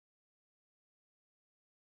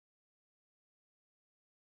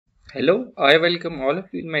Hello, I welcome all of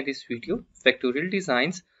you in this video, Factorial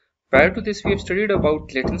Designs. Prior to this, we have studied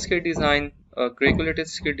about latent scale design, calculated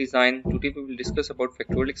scale design. Today, we will discuss about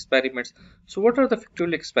factorial experiments. So, what are the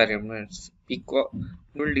factorial experiments?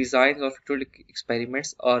 Factorial designs or factorial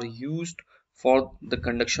experiments are used for the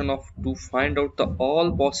conduction of to find out the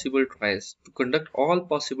all possible trials, to conduct all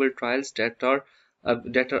possible trials that are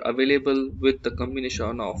available with the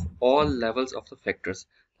combination of all levels of the factors.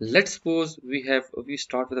 Let's suppose we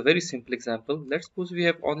start with a very simple example. Let's suppose we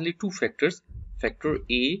have only two factors, factor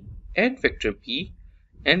A and factor B,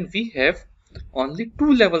 and we have only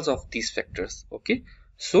two levels of these factors. Okay,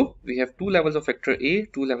 so we have two levels of factor A,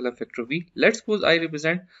 two levels of factor B. Let's suppose I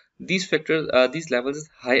represent these factors, these levels as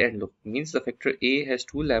high and low. Means the factor A has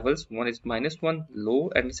two levels, one is -1 low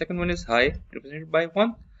and the second one is high, represented by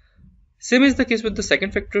 1. Same is the case with the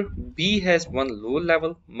second factor. B has one low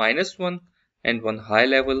level, -1, and one high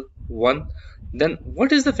level, 1. Then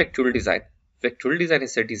what is the factorial design? Factorial design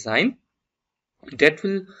is a design that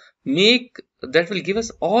will give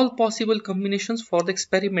us all possible combinations for the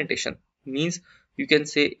experimentation. Means you can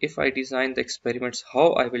say, if I design the experiments, how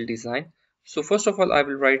I will design. So first of all, I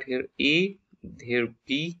will write here A, here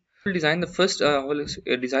B. We'll design the first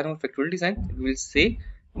design of factorial design. We will say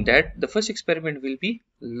that the first experiment will be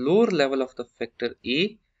lower level of the factor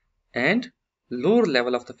A and lower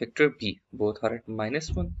level of the factor B. Both are at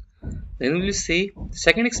 -1. Then we will say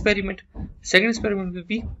second experiment. Second experiment will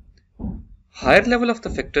be higher level of the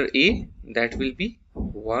factor A, that will be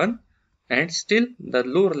 1, and still the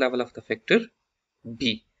lower level of the factor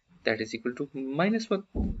B, that is equal to -1.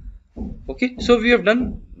 Okay, so we have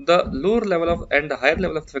done the lower level of and the higher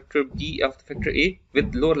level of the factor B of the factor A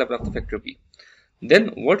with lower level of the factor B.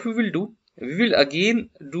 Then what we will do, we will again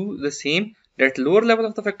do the same, that lower level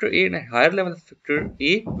of the factor A and a higher level of the factor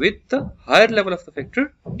A with the higher level of the factor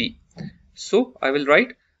B. So I will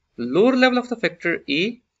write lower level of the factor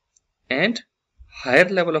A and higher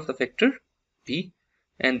level of the factor B,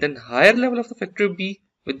 and then higher level of the factor B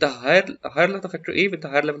with the higher level of the factor A with the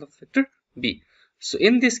higher level of the factor B. So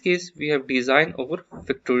in this case, we have designed over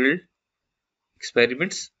factorial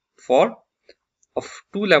experiments for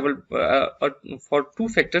two level for two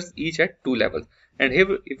factors each at two levels, and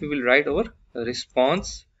here if we will write our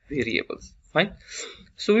response variables. Fine.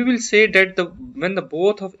 So we will say that when the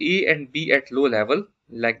both of A and B at low level,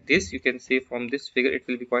 like this, you can say from this figure it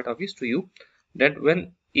will be quite obvious to you that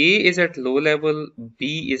when A is at low level,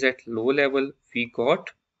 B is at low level, we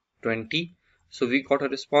got 20. So we got a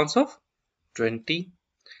response of 20.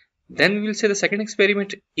 Then we will say the second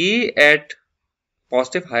experiment, A at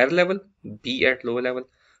positive higher level, B at lower level.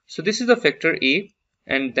 So this is the factor A,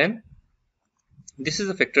 and then this is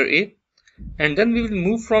the factor A, and then we will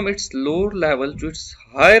move from its lower level to its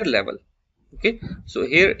higher level. Okay, so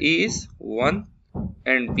here A is 1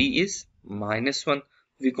 and B is -1.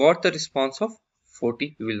 We got the response of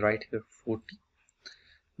 40. We will write here 40.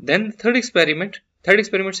 Then third experiment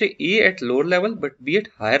say A at lower level but B at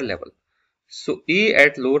higher level. So A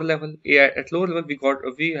at lower level, we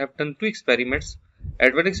have done two experiments.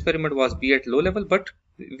 At one experiment was B at low level, but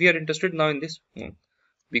we are interested now in this one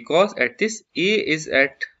because at this A is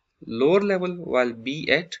at lower level while B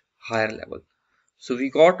at higher level. So we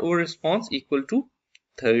got our response equal to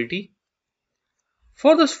 30.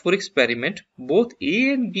 For this fourth experiment, both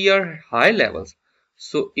A and B are high levels.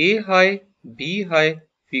 So A high, B high,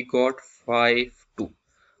 we got 5, 2.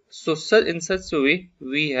 So in such a way,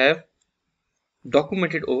 we have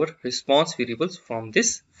documented our response variables from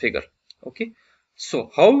this figure. Okay.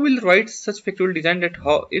 So how we will write such factorial design, that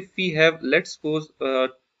how if we have, let's suppose,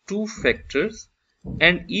 two factors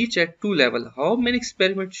and each at two level, how many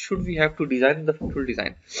experiments should we have to design the factorial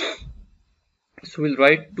design? So we'll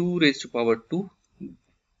write 2 raised to power 2.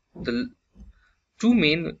 The 2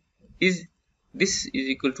 main is, this is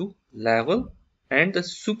equal to level, and the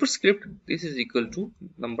superscript, this is equal to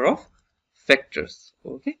number of factors.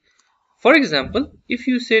 Okay. For example, if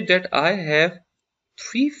you say that I have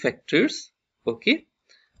 3 factors, okay,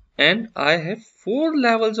 and I have 4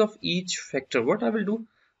 levels of each factor, what I will do,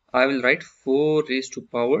 I will write 4 raised to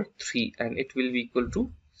power 3 and it will be equal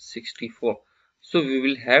to 64. So we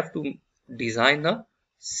will have to design a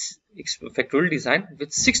factorial design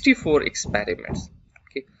with 64 experiments.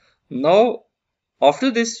 Okay. Now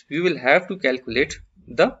after this, we will have to calculate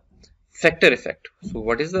the factor effect. So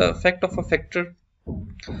what is the effect of a factor?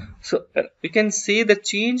 So we can say the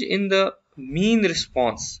change in the mean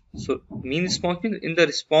response. So mean response means in the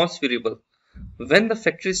response variable, when the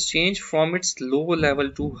factor is changed from its low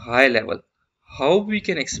level to high level. How we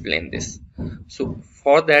can explain this? So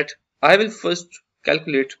for that, I will first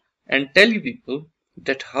calculate and tell you people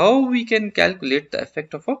that how we can calculate the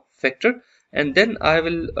effect of a factor, and then I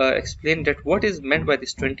will explain that what is meant by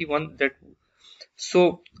this 21.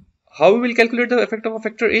 So how we will calculate the effect of a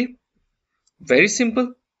factor A? Very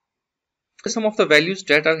simple. Some of the values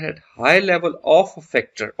that are at high level of a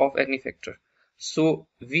factor, of any factor. So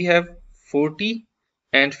we have 40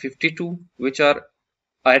 and 52, which are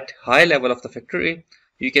at high level of the factor A.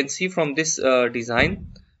 You can see from this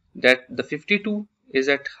design that the 52 is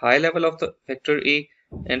at high level of the factor A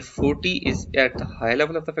and 40 is at the high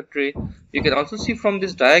level of the factor A. You can also see from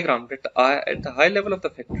this diagram that at the high level of the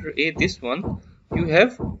factor A, this one, you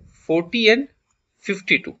have 40 and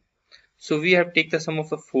 52. So we have taken the sum of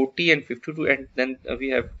the 40 and 52, and then we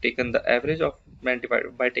have taken the average of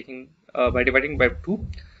by dividing by 2.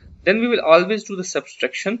 Then we will always do the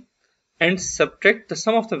subtraction and subtract the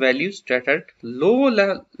sum of the values that are at lower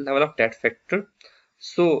level of that factor.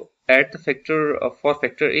 So at the factor for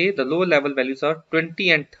factor A, the lower level values are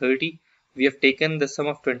 20 and 30. We have taken the sum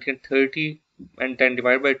of 20 and 30 and then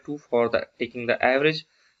divided by 2 for taking the average.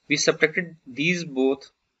 We subtracted these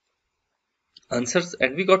both answers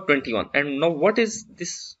and we got 21. And now what is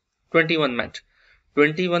this 21 meant?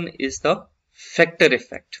 21 is the factor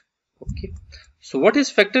effect. Okay, so what is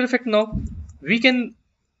factor effect? Now we can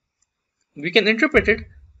interpret it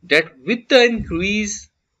that with the increase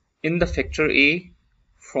in the factor A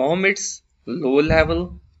from its low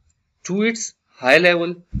level to its high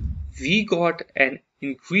level, we got an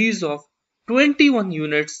increase of 21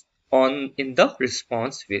 units in the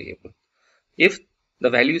response variable. If the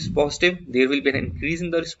value is positive, there will be an increase in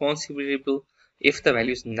the response variable. If the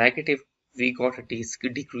value is negative, we got a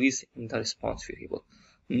decrease in the response variable.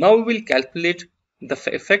 Now we will calculate the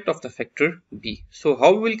effect of the factor B. So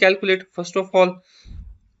how we will calculate? First of all,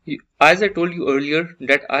 as I told you earlier,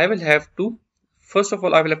 that I will have to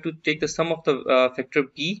take the sum of the factor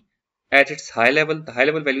B at its high level. The high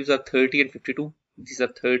level values are 30 and 52. These are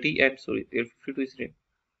 30 and 52 is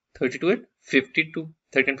 32 and 52,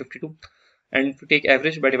 30 and 52. And to take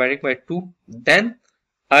average by dividing by 2, then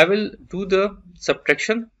I will do the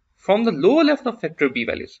subtraction from the lower level of factor B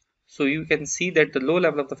values. So you can see that the lower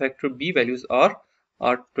level of the factor B values are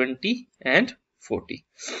 20 and 40.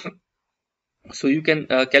 So you can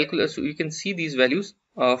calculate. So you can see these values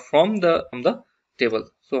from the table.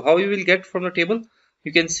 So how you will get from the table?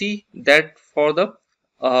 You can see that for the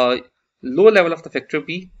low level of the factor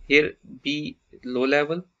B, here B low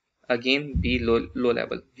level, again B low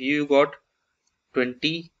level, you got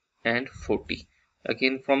 20 and 40.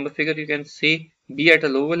 Again from the figure you can say B at a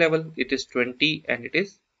lower level, it is 20 and it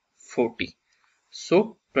is 40.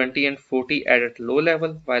 So 20 and 40 are at low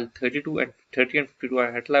level, while 30 and 52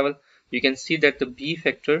 are at level. You can see that the B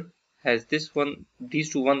factor has these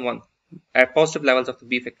two 1 at positive levels of the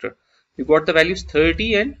B factor. You got the values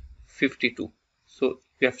 30 and 52. So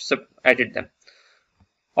we have added them.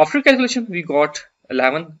 After calculation we got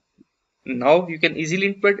 11. Now you can easily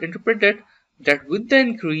interpret that with the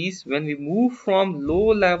increase, when we move from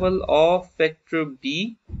low level of factor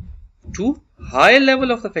B to high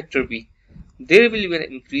level of the factor B, there will be an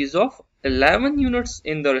increase of 11 units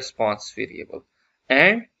in the response variable.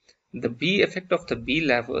 And the B effect of the B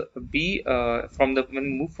level, when we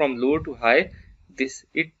move from low to high,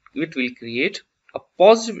 it will create a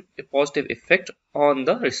positive effect on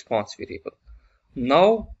the response variable.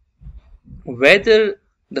 Now whether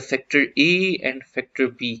the factor A and factor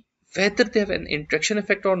B, whether they have an interaction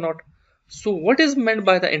effect or not. So what is meant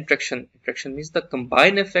by the interaction? Interaction means the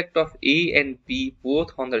combined effect of A and B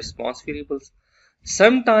both on the response variables.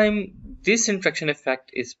 Sometimes this interaction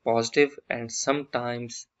effect is positive and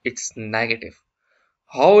sometimes it's negative.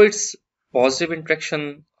 How it's positive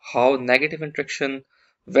interaction, how negative interaction,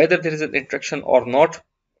 whether there is an interaction or not,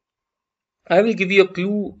 I will give you a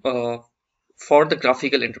clue for the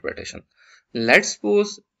graphical interpretation. Let's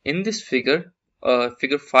suppose in this figure,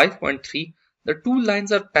 figure 5.3, the two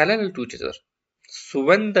lines are parallel to each other. So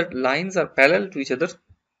when the lines are parallel to each other,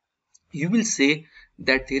 you will say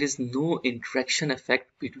that there is no interaction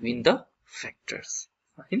effect between the factors.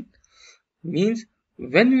 Fine. Means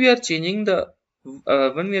when we are changing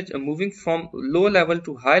when we are moving from low level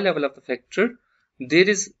to high level of the factor, there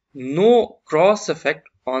is no cross effect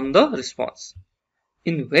on the response.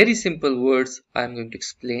 In very simple words, I am going to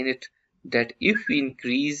explain it, that if we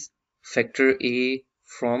increase factor A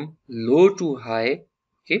from low to high,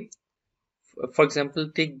 okay, for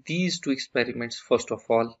example, take these two experiments first of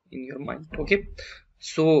all in your mind. Okay,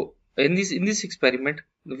 so in this experiment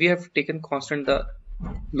we have taken constant the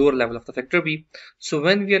lower level of the factor B. So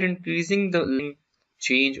when we are increasing the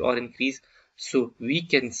change or increase, so we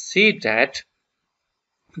can say that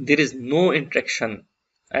there is no interaction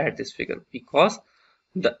at this figure, because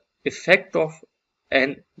the effect of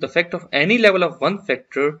the effect of any level of one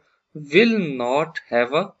factor will not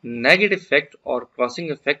have a negative effect or crossing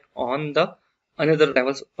effect on the another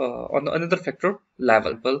levels on the another factor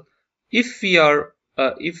level. If we are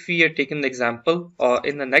taking the example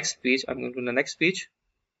in the next page, I'm going to the next page.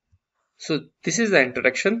 So this is the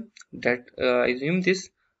introduction that I assume this.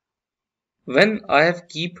 When I have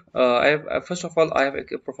first of all I have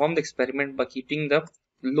performed the experiment by keeping the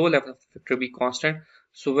low level of factor B constant.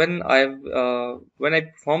 So when I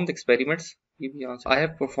perform the experiments, I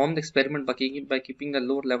have performed the experiment by keeping the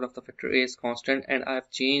lower level of the factor A as constant, and I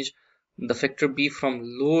have changed the factor B from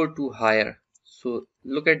lower to higher. So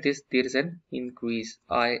look at this, there is an increase,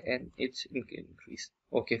 it's increase.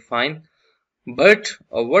 Okay, fine. But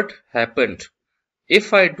what happened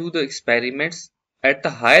if I do the experiments at the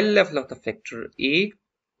higher level of the factor A,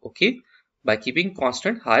 okay, by keeping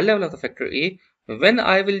constant high level of the factor A, when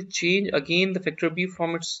I will change again the factor B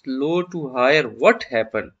from its low to higher, what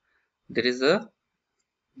happened? There is a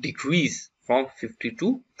decrease from 50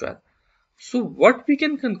 to 12. So what we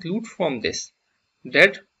can conclude from this,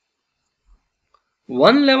 that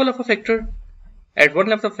one level of a factor, at one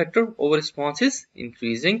level of the factor, over response is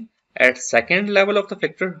increasing. At second level of the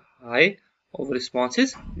factor, high, over response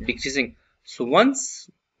is decreasing. So once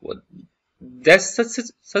that such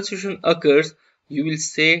situation occurs, you will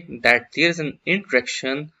say that there is an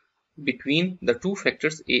interaction between the two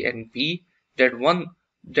factors A and B, that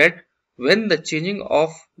when the changing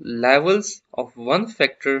of levels of one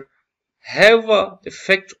factor have a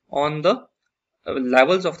effect on the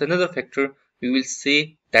levels of another factor, we will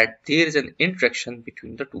say that there is an interaction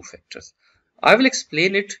between the two factors. I will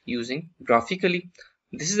explain it using graphically.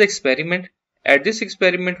 This is the experiment. At this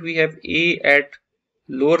experiment, we have A at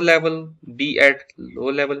lower level, B at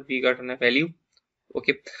low level. We got a value.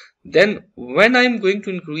 Okay. Then when I am going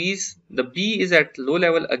to increase, the B is at low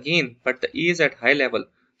level again, but the A is at high level.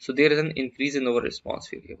 So there is an increase in our response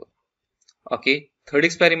variable. Okay. Third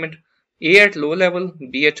experiment. A at low level,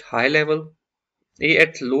 B at high level. A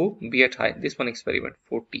at low, B at high. This one experiment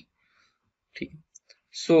 40.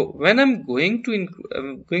 So when I'm going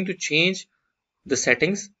to change the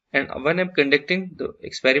settings, and when I'm conducting the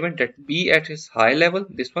experiment at B at its high level,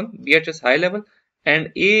 this one B at its high level,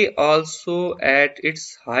 and A also at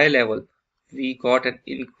its high level, we got an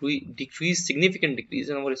significant decrease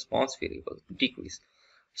in our response variable, decrease.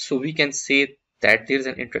 So we can say that there is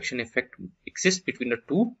an interaction effect exists between the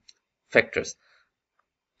two factors.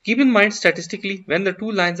 Keep in mind, statistically, when the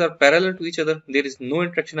two lines are parallel to each other, there is no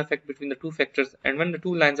interaction effect between the two factors, and when the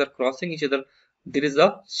two lines are crossing each other, there is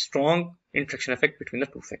a strong interaction effect between the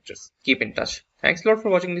two factors. Keep in touch. Thanks a lot for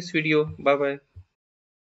watching this video. Bye bye.